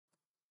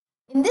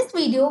In this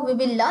video, we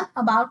will learn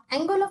about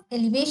angle of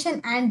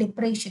elevation and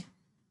depression.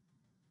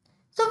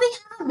 So we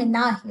have a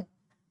minar here,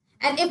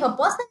 and if a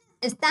person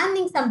is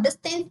standing some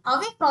distance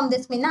away from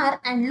this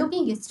minar and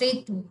looking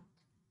straight to it,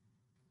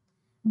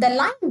 the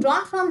line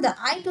drawn from the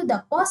eye to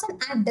the person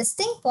at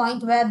distinct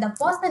point where the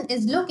person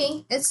is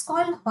looking is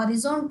called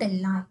horizontal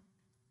line.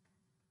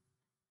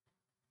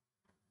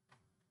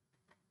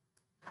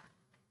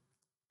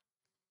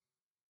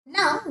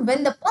 Now,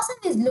 when the person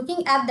is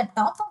looking at the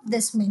top of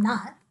this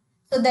minar,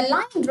 so the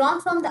line drawn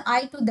from the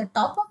eye to the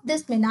top of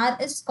this minar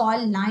is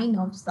called line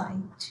of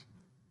sight.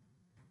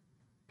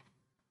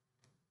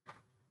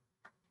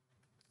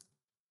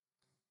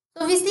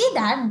 So we see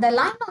that the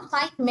line of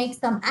sight makes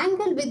some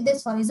angle with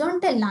this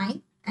horizontal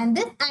line, and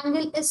this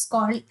angle is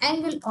called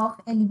angle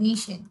of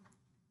elevation.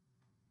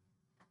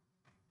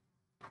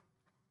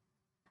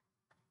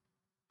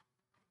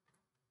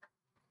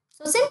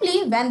 So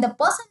simply when the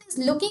person is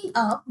looking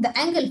up, the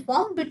angle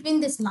formed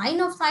between this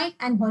line of sight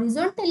and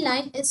horizontal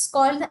line is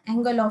called the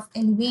angle of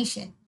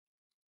elevation.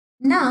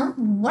 Now,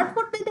 what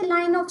would be the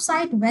line of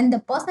sight when the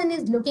person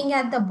is looking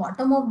at the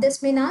bottom of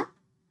this minar?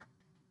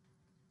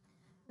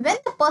 When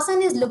the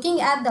person is looking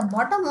at the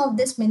bottom of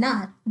this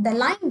minar, the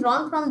line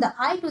drawn from the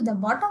eye to the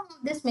bottom of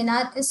this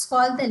minar is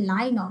called the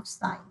line of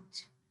sight.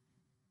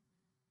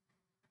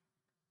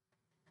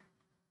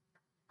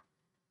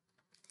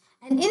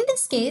 And in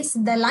this case,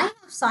 the line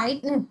of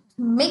sight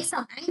makes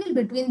an angle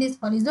between this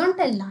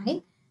horizontal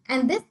line,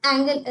 and this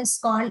angle is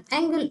called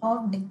angle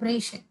of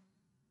depression.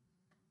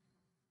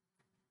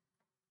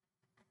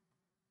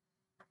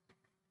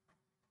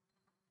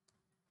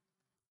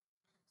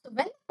 So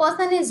when the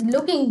person is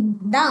looking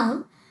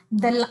down,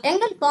 the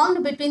angle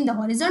formed between the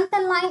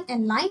horizontal line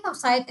and line of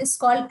sight is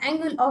called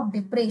angle of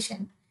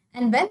depression.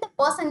 And when the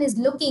person is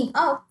looking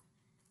up,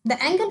 the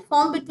angle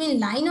formed between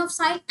line of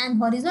sight and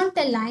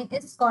horizontal line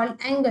is called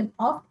angle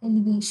of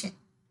elevation.